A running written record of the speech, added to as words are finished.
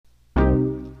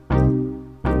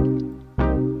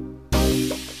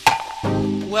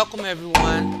welcome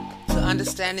everyone to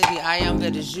Understanding the I Am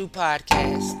That Is You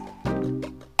podcast.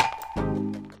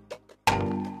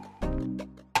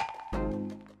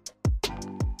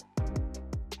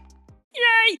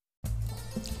 Yay!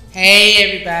 Hey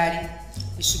everybody,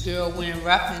 it's your girl Wynn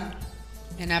Ruffin,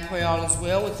 and I pray all is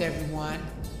well with everyone,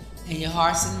 and your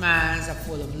hearts and minds are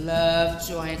full of love,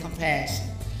 joy, and compassion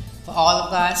for all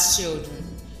of God's children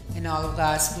and all of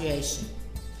God's creation.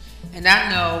 And I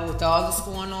know with all that's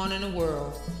going on in the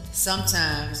world,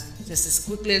 sometimes, just as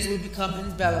quickly as we become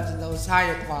enveloped in those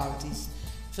higher qualities,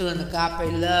 feeling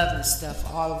agape love and stuff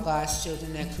for all of God's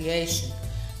children and creation,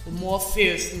 the more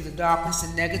fiercely the darkness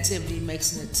and negativity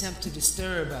makes an attempt to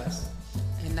disturb us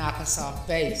and knock us off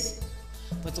base.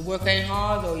 But the work ain't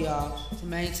hard though, y'all, to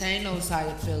maintain those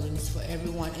higher feelings for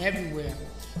everyone everywhere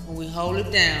when we hold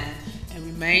it down and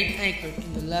remain anchored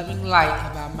in the loving light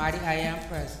of our mighty I Am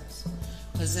presence.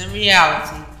 Because in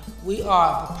reality, we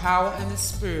are the power and the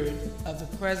spirit of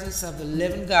the presence of the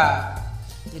living God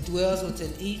that dwells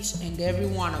within each and every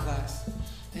one of us.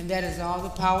 And that is all the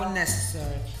power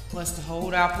necessary for us to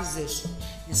hold our position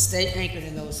and stay anchored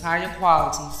in those higher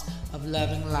qualities of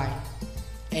loving light.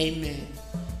 Amen.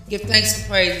 Give thanks and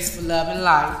praises for love and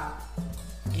light,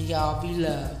 and y'all be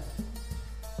loved.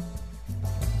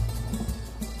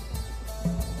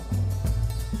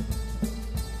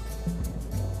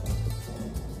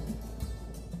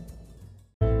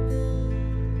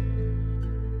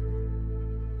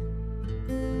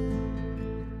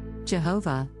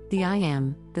 Jehovah, the I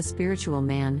Am, the spiritual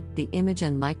man, the image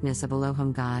and likeness of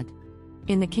Elohim God.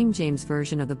 In the King James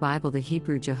Version of the Bible, the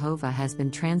Hebrew Jehovah has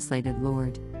been translated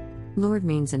Lord. Lord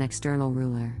means an external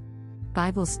ruler.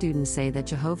 Bible students say that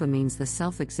Jehovah means the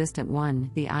self-existent one,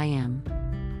 the I Am.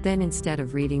 Then instead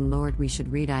of reading Lord, we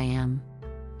should read I Am.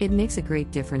 It makes a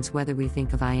great difference whether we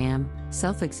think of I Am,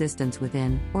 self-existence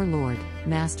within, or Lord,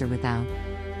 master without.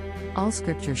 All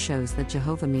scripture shows that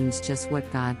Jehovah means just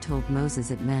what God told Moses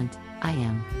it meant, I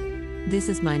am. This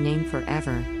is my name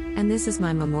forever, and this is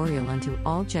my memorial unto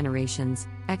all generations,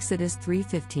 Exodus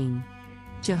 3:15.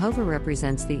 Jehovah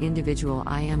represents the individual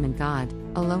I Am in God,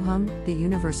 Elohim, the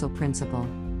universal principle.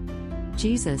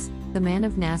 Jesus, the man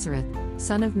of Nazareth,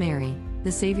 son of Mary,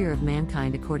 the savior of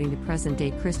mankind according to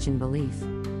present-day Christian belief.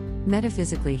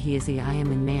 Metaphysically, he is the I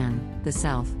Am in man, the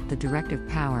self, the directive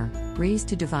power, raised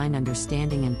to divine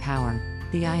understanding and power,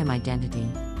 the I Am identity.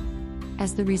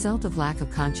 As the result of lack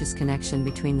of conscious connection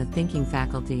between the thinking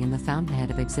faculty and the fountainhead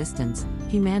of existence,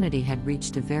 humanity had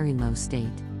reached a very low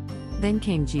state. Then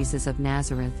came Jesus of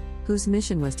Nazareth, whose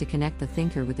mission was to connect the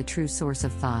thinker with the true source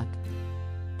of thought.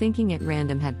 Thinking at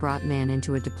random had brought man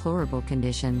into a deplorable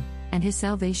condition, and his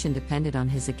salvation depended on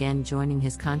his again joining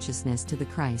his consciousness to the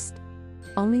Christ.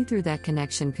 Only through that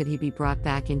connection could he be brought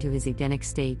back into his Edenic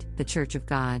state, the Church of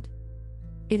God.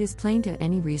 It is plain to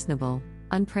any reasonable,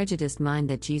 unprejudiced mind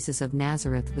that Jesus of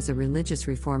Nazareth was a religious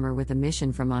reformer with a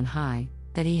mission from on high,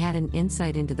 that he had an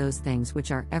insight into those things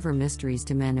which are ever mysteries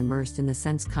to men immersed in the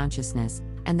sense consciousness,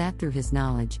 and that through his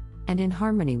knowledge, and in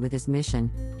harmony with his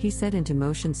mission, he set into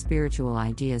motion spiritual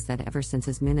ideas that ever since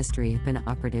his ministry have been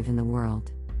operative in the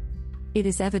world. It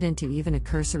is evident to even a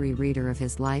cursory reader of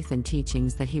his life and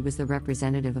teachings that he was the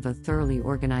representative of a thoroughly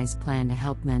organized plan to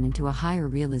help men into a higher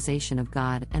realization of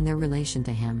God and their relation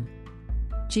to him.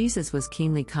 Jesus was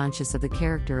keenly conscious of the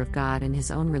character of God and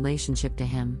his own relationship to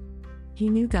him. He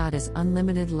knew God as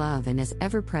unlimited love and as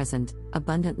ever-present,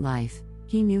 abundant life.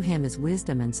 He knew him as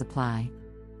wisdom and supply.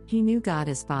 He knew God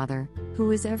as Father,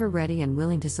 who is ever ready and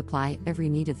willing to supply every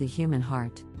need of the human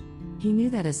heart. He knew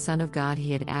that as Son of God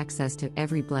he had access to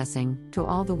every blessing, to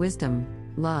all the wisdom,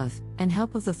 love, and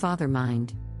help of the Father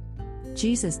mind.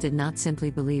 Jesus did not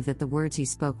simply believe that the words he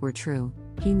spoke were true,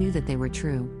 he knew that they were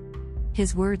true.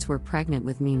 His words were pregnant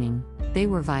with meaning, they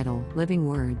were vital, living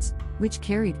words, which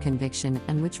carried conviction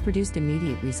and which produced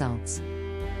immediate results.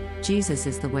 Jesus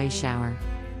is the way shower.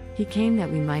 He came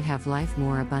that we might have life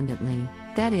more abundantly,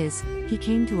 that is, he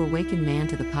came to awaken man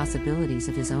to the possibilities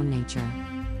of his own nature.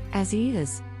 As he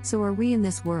is, so are we in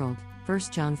this world,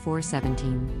 1 John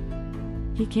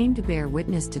 4:17. He came to bear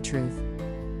witness to truth.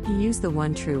 He used the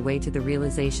one true way to the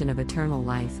realization of eternal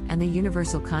life and the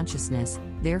universal consciousness,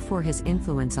 therefore his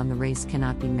influence on the race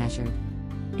cannot be measured.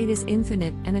 It is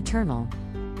infinite and eternal.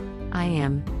 I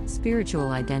Am, spiritual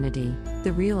identity,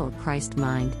 the real Christ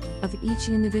mind, of each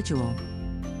individual.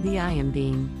 The I Am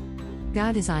being.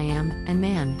 God is I Am, and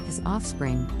man, his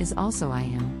offspring, is also I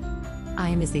Am. I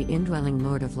Am is the indwelling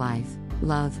Lord of life,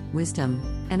 love, wisdom,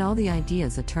 and all the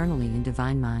ideas eternally in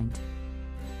divine mind.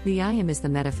 The I Am is the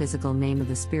metaphysical name of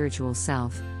the spiritual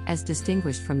self, as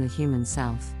distinguished from the human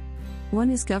self. One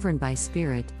is governed by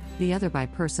spirit, the other by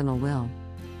personal will.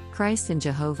 Christ and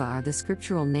Jehovah are the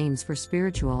scriptural names for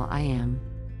spiritual I Am.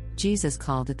 Jesus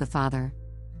called it the Father.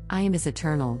 I Am is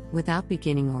eternal, without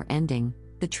beginning or ending,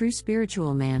 the true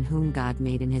spiritual man whom God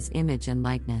made in his image and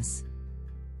likeness.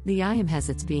 The I Am has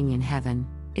its being in heaven,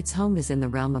 its home is in the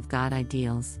realm of God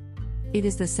ideals. It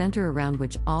is the center around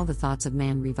which all the thoughts of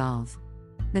man revolve.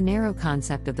 The narrow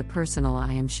concept of the personal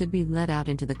I Am should be let out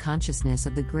into the consciousness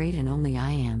of the great and only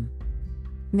I Am.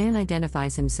 Man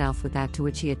identifies himself with that to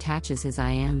which he attaches his I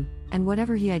Am, and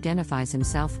whatever he identifies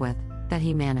himself with, that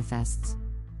he manifests.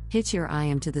 Hitch your I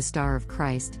Am to the star of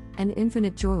Christ, and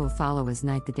infinite joy will follow as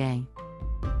night the day.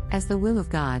 As the will of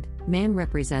God, man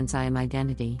represents I Am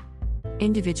identity.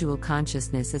 Individual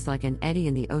consciousness is like an eddy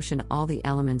in the ocean. All the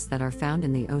elements that are found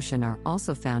in the ocean are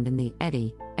also found in the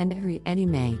eddy, and every eddy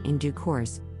may, in due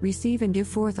course, receive and give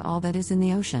forth all that is in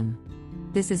the ocean.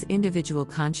 This is individual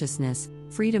consciousness,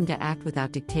 freedom to act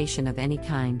without dictation of any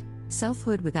kind,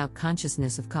 selfhood without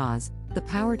consciousness of cause, the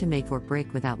power to make or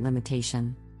break without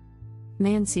limitation.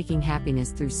 Man seeking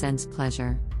happiness through sense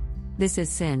pleasure. This is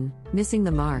sin, missing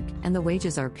the mark, and the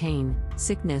wages are pain,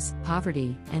 sickness,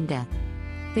 poverty, and death.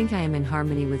 Think I am in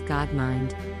harmony with God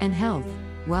mind, and health,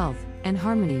 wealth, and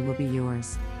harmony will be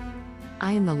yours.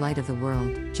 I am the light of the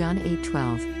world, John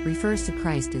 8:12, refers to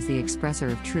Christ as the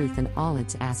expresser of truth in all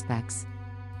its aspects.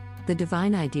 The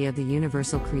divine idea of the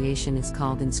universal creation is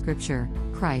called in Scripture,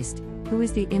 Christ, who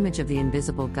is the image of the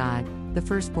invisible God, the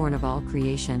firstborn of all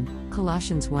creation,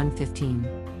 Colossians 1:15.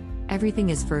 Everything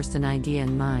is first an idea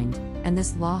in mind, and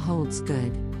this law holds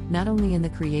good, not only in the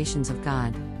creations of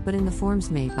God, but in the forms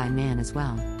made by man as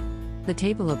well. The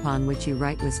table upon which you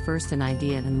write was first an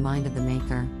idea in the mind of the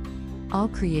Maker. All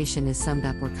creation is summed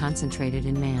up or concentrated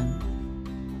in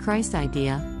man. Christ's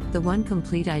idea, the one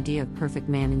complete idea of perfect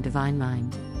man in divine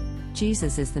mind.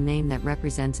 Jesus is the name that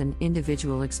represents an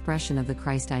individual expression of the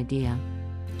Christ idea.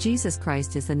 Jesus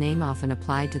Christ is the name often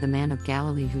applied to the man of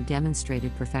Galilee who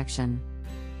demonstrated perfection.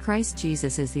 Christ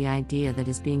Jesus is the idea that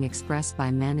is being expressed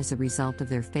by men as a result of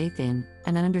their faith in,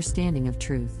 and an understanding of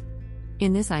truth.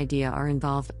 In this idea are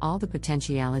involved all the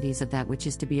potentialities of that which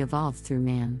is to be evolved through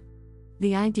man.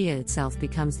 The idea itself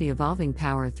becomes the evolving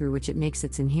power through which it makes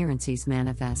its inherencies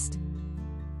manifest.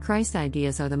 Christ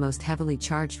ideas are the most heavily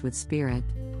charged with spirit.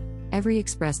 Every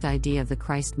expressed idea of the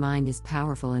Christ mind is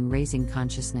powerful in raising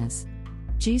consciousness.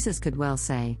 Jesus could well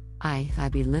say, I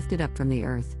be lifted up from the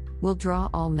earth, will draw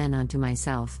all men unto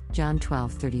myself, John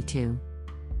 12:32.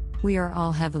 We are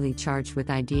all heavily charged with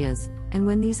ideas, and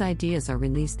when these ideas are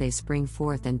released they spring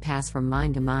forth and pass from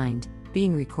mind to mind,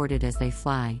 being recorded as they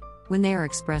fly. When they are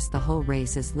expressed the whole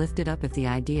race is lifted up if the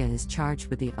idea is charged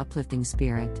with the uplifting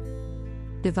spirit.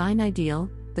 Divine ideal,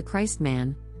 the Christ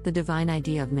man, the divine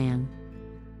idea of man.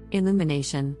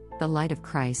 Illumination, the light of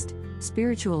Christ,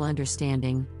 spiritual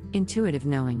understanding, intuitive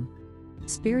knowing.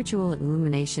 Spiritual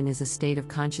illumination is a state of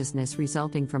consciousness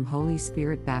resulting from Holy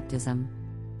Spirit baptism.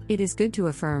 It is good to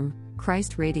affirm,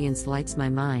 Christ radiance lights my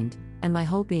mind, and my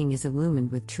whole being is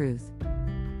illumined with truth.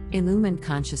 Illumined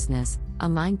consciousness, a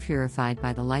mind purified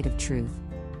by the light of truth.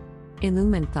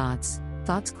 Illumined thoughts,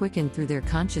 thoughts quickened through their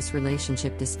conscious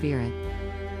relationship to spirit.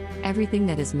 Everything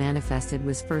that is manifested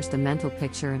was first a mental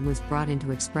picture and was brought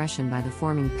into expression by the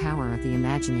forming power of the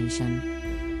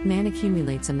imagination. Man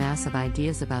accumulates a mass of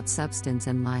ideas about substance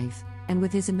and life, and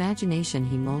with his imagination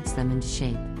he molds them into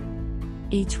shape.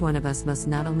 Each one of us must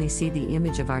not only see the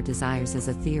image of our desires as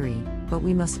a theory, but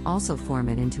we must also form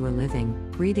it into a living,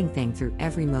 breathing thing through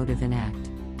every motive and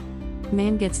act.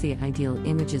 Man gets the ideal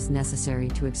images necessary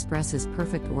to express his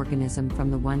perfect organism from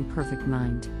the one perfect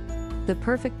mind. The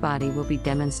perfect body will be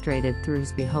demonstrated through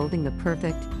his beholding the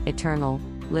perfect, eternal,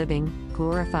 living,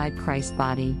 glorified Christ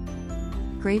body.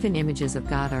 Graven images of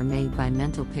God are made by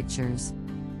mental pictures.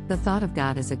 The thought of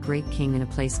God as a great king in a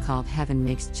place called heaven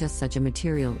makes just such a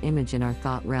material image in our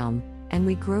thought realm, and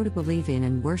we grow to believe in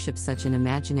and worship such an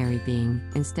imaginary being,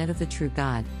 instead of the true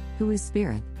God, who is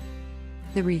spirit.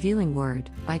 The Revealing Word,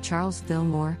 by Charles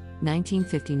Fillmore,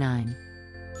 1959.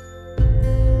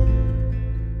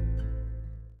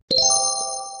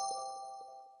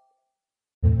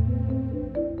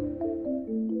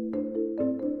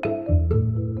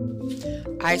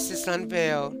 Isis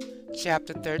Unveiled,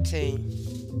 Chapter 13.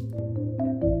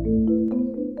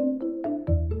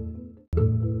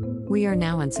 We are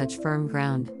now on such firm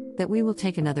ground that we will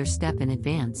take another step in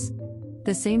advance.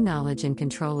 The same knowledge and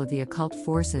control of the occult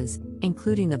forces,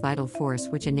 including the vital force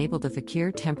which enabled the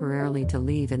fakir temporarily to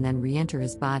leave and then re-enter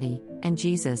his body, and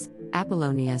Jesus,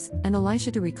 Apollonius, and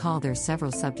Elisha to recall their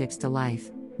several subjects to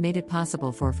life, made it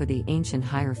possible for the ancient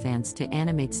hierophants to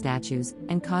animate statues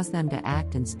and cause them to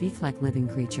act and speak like living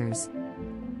creatures.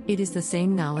 It is the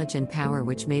same knowledge and power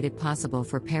which made it possible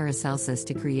for Paracelsus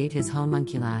to create his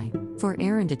homunculi, for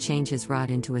Aaron to change his rod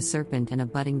into a serpent and a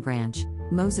budding branch,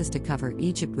 Moses to cover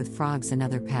Egypt with frogs and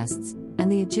other pests,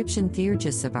 and the Egyptian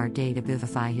theurgists of our day to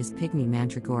vivify his pygmy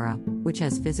mandragora, which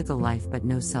has physical life but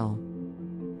no soul.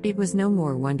 It was no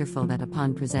more wonderful that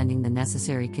upon presenting the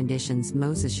necessary conditions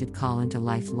Moses should call into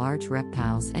life large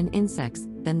reptiles and insects,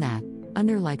 than that,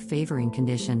 under like favoring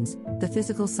conditions, the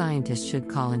physical scientist should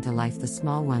call into life the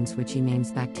small ones which he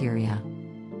names bacteria.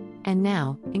 And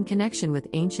now, in connection with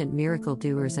ancient miracle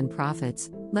doers and prophets,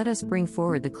 let us bring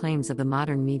forward the claims of the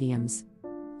modern mediums.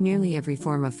 Nearly every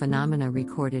form of phenomena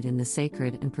recorded in the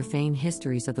sacred and profane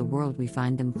histories of the world we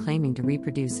find them claiming to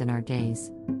reproduce in our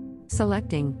days.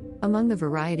 Selecting, among the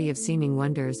variety of seeming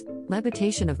wonders,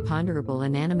 levitation of ponderable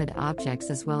inanimate objects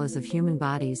as well as of human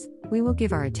bodies, we will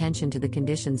give our attention to the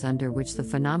conditions under which the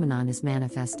phenomenon is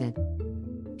manifested.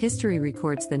 History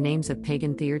records the names of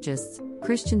pagan theurgists,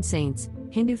 Christian saints,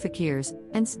 Hindu fakirs,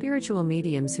 and spiritual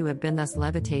mediums who have been thus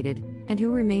levitated, and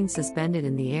who remain suspended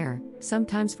in the air,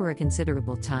 sometimes for a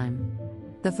considerable time.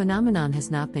 The phenomenon has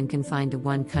not been confined to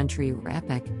one country or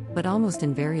epoch, but almost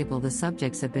invariable the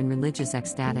subjects have been religious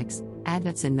ecstatics,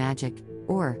 adepts in magic,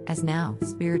 or, as now,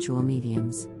 spiritual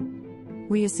mediums.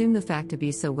 We assume the fact to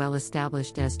be so well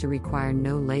established as to require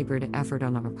no labored effort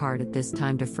on our part at this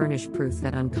time to furnish proof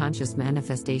that unconscious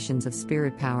manifestations of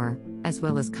spirit power, as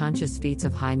well as conscious feats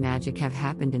of high magic have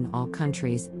happened in all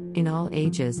countries, in all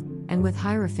ages, and with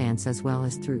hierophants as well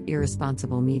as through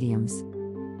irresponsible mediums.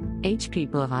 H. P.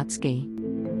 Blavatsky.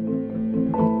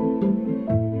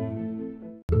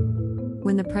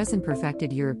 When the present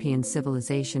perfected European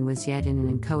civilization was yet in an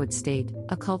inchoate state,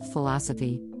 occult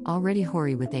philosophy, already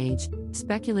hoary with age,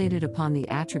 speculated upon the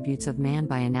attributes of man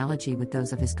by analogy with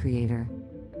those of his creator.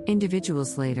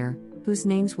 Individuals later, whose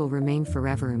names will remain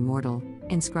forever immortal,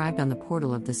 inscribed on the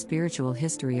portal of the spiritual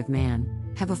history of man,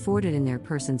 have afforded in their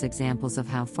persons examples of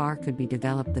how far could be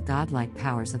developed the godlike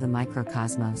powers of the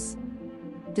microcosmos.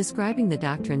 Describing the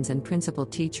doctrines and principal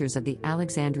teachers of the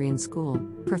Alexandrian school,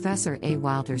 Professor A.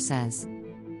 Wilder says,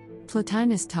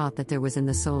 Plotinus taught that there was in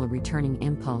the soul a returning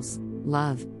impulse,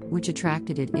 love, which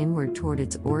attracted it inward toward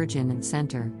its origin and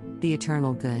center, the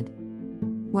eternal good.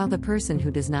 While the person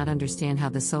who does not understand how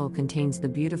the soul contains the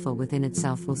beautiful within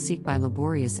itself will seek by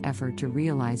laborious effort to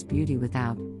realize beauty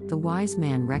without, the wise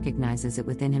man recognizes it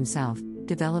within himself,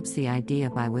 develops the idea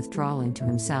by withdrawal into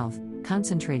himself,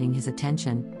 concentrating his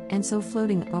attention, and so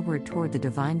floating upward toward the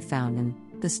divine fountain,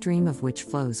 the stream of which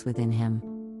flows within him.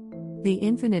 The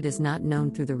infinite is not known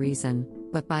through the reason,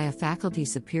 but by a faculty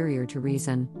superior to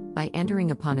reason, by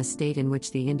entering upon a state in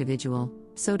which the individual,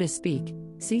 so to speak,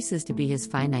 ceases to be his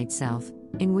finite self,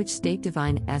 in which state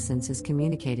divine essence is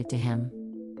communicated to him.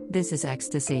 This is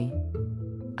ecstasy.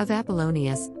 Of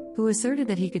Apollonius, who asserted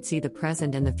that he could see the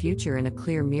present and the future in a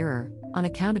clear mirror, on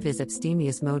account of his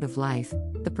abstemious mode of life,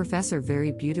 the professor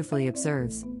very beautifully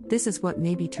observes, this is what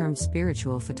may be termed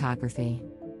spiritual photography.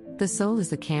 The soul is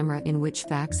the camera in which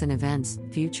facts and events,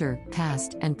 future,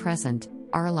 past, and present,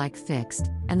 are alike fixed,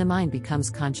 and the mind becomes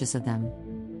conscious of them.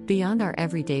 Beyond our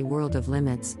everyday world of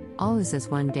limits, all is as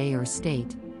one day or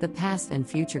state, the past and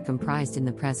future comprised in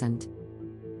the present.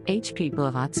 H. P.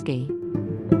 Blavatsky.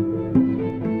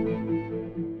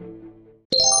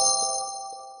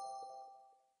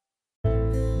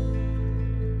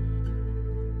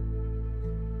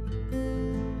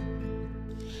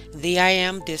 The I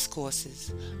Am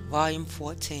Discourses, Volume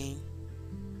 14.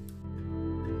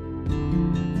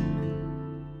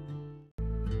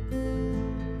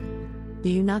 Do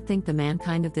you not think the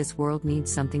mankind of this world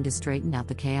needs something to straighten out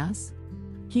the chaos?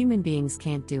 Human beings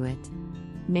can't do it.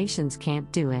 Nations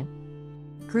can't do it.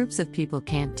 Groups of people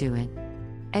can't do it.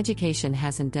 Education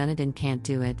hasn't done it and can't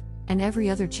do it, and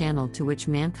every other channel to which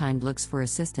mankind looks for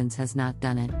assistance has not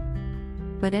done it.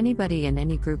 But anybody and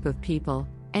any group of people,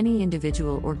 any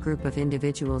individual or group of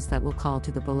individuals that will call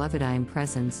to the beloved I Am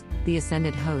Presence, the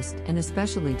Ascended Host, and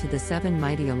especially to the seven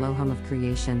mighty Elohim of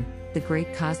creation, the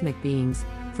great cosmic beings,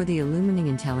 for the illumining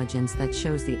intelligence that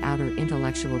shows the outer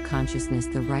intellectual consciousness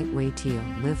the right way to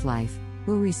live life,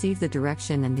 will receive the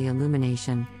direction and the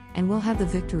illumination, and will have the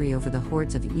victory over the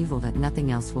hordes of evil that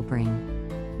nothing else will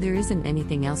bring. There isn't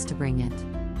anything else to bring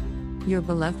it. Your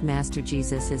beloved Master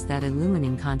Jesus is that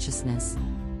illumining consciousness.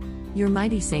 Your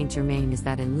mighty Saint Germain is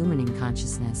that illumining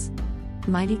consciousness.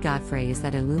 Mighty Godfrey is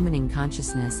that illumining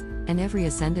consciousness, and every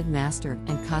ascended master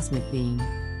and cosmic being.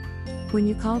 When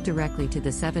you call directly to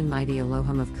the seven mighty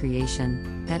Elohim of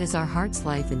creation, that is our heart's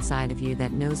life inside of you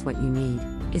that knows what you need,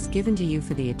 is given to you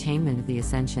for the attainment of the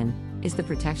ascension, is the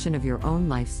protection of your own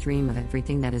life stream of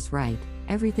everything that is right,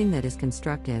 everything that is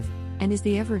constructive, and is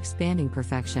the ever expanding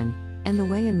perfection, and the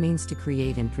way and means to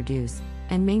create and produce,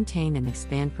 and maintain and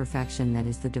expand perfection that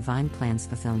is the divine plan's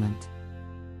fulfillment.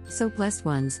 So, blessed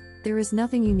ones, there is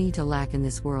nothing you need to lack in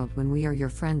this world when we are your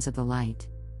friends of the light.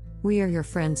 We are your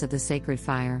friends of the sacred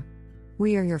fire.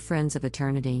 We are your friends of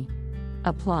eternity.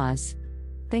 Applause.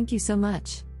 Thank you so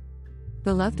much.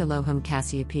 Beloved Elohim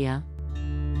Cassiopeia.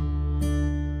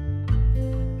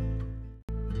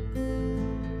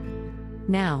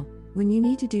 Now, when you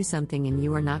need to do something and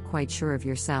you are not quite sure of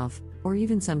yourself, or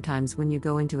even sometimes when you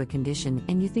go into a condition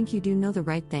and you think you do know the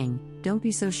right thing, don't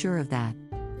be so sure of that.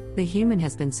 The human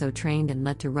has been so trained and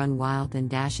let to run wild and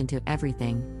dash into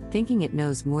everything, thinking it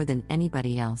knows more than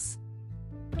anybody else.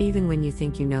 Even when you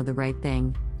think you know the right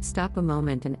thing, stop a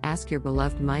moment and ask your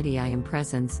beloved mighty I Am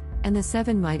Presence, and the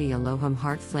seven mighty Elohim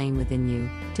heart flame within you,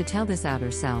 to tell this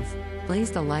outer self,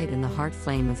 blaze the light in the heart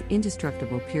flame of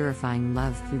indestructible purifying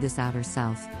love through this outer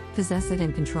self, possess it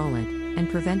and control it, and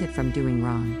prevent it from doing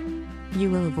wrong. You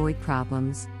will avoid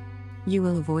problems. You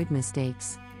will avoid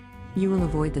mistakes. You will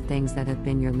avoid the things that have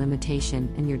been your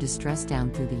limitation and your distress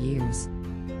down through the years.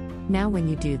 Now when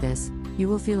you do this, you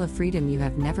will feel a freedom you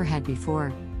have never had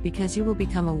before, because you will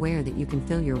become aware that you can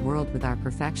fill your world with our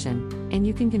perfection, and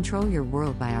you can control your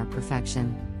world by our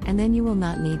perfection, and then you will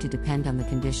not need to depend on the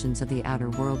conditions of the outer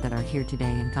world that are here today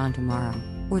and gone tomorrow,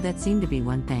 or that seem to be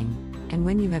one thing, and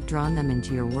when you have drawn them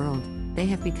into your world, they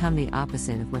have become the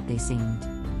opposite of what they seemed.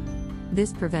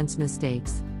 This prevents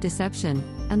mistakes, deception,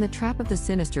 and the trap of the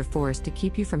sinister force to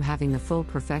keep you from having the full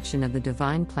perfection of the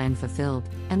divine plan fulfilled,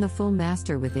 and the full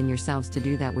master within yourselves to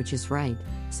do that which is right,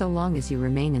 so long as you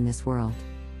remain in this world.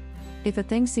 If a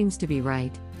thing seems to be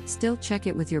right, still check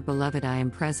it with your beloved I Am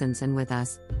Presence and with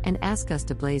us, and ask us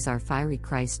to blaze our fiery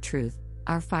Christ truth,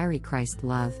 our fiery Christ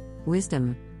love,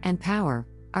 wisdom, and power,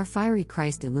 our fiery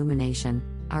Christ illumination,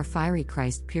 our fiery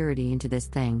Christ purity into this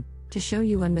thing, to show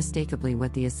you unmistakably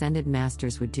what the Ascended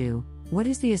Masters would do. What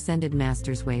is the Ascended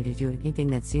Master's way to do anything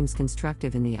that seems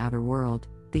constructive in the outer world?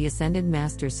 The Ascended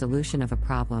Master's solution of a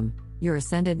problem, your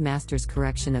Ascended Master's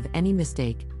correction of any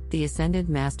mistake, the Ascended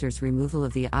Master's removal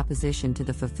of the opposition to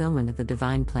the fulfillment of the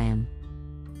divine plan.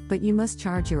 But you must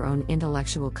charge your own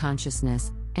intellectual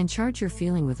consciousness, and charge your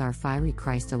feeling with our fiery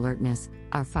Christ alertness,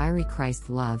 our fiery Christ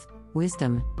love,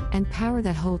 wisdom, and power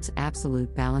that holds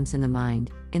absolute balance in the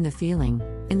mind, in the feeling,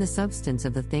 in the substance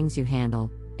of the things you handle,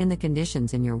 in the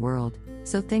conditions in your world,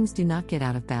 so things do not get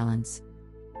out of balance.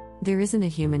 There isn't a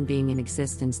human being in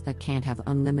existence that can't have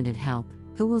unlimited help,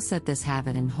 who will set this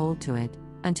habit and hold to it,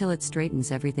 until it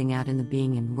straightens everything out in the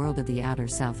being and world of the outer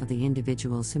self of the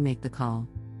individuals who make the call.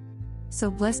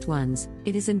 So blessed ones,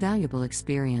 it is invaluable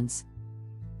experience.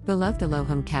 Beloved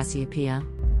Elohim Cassiopeia.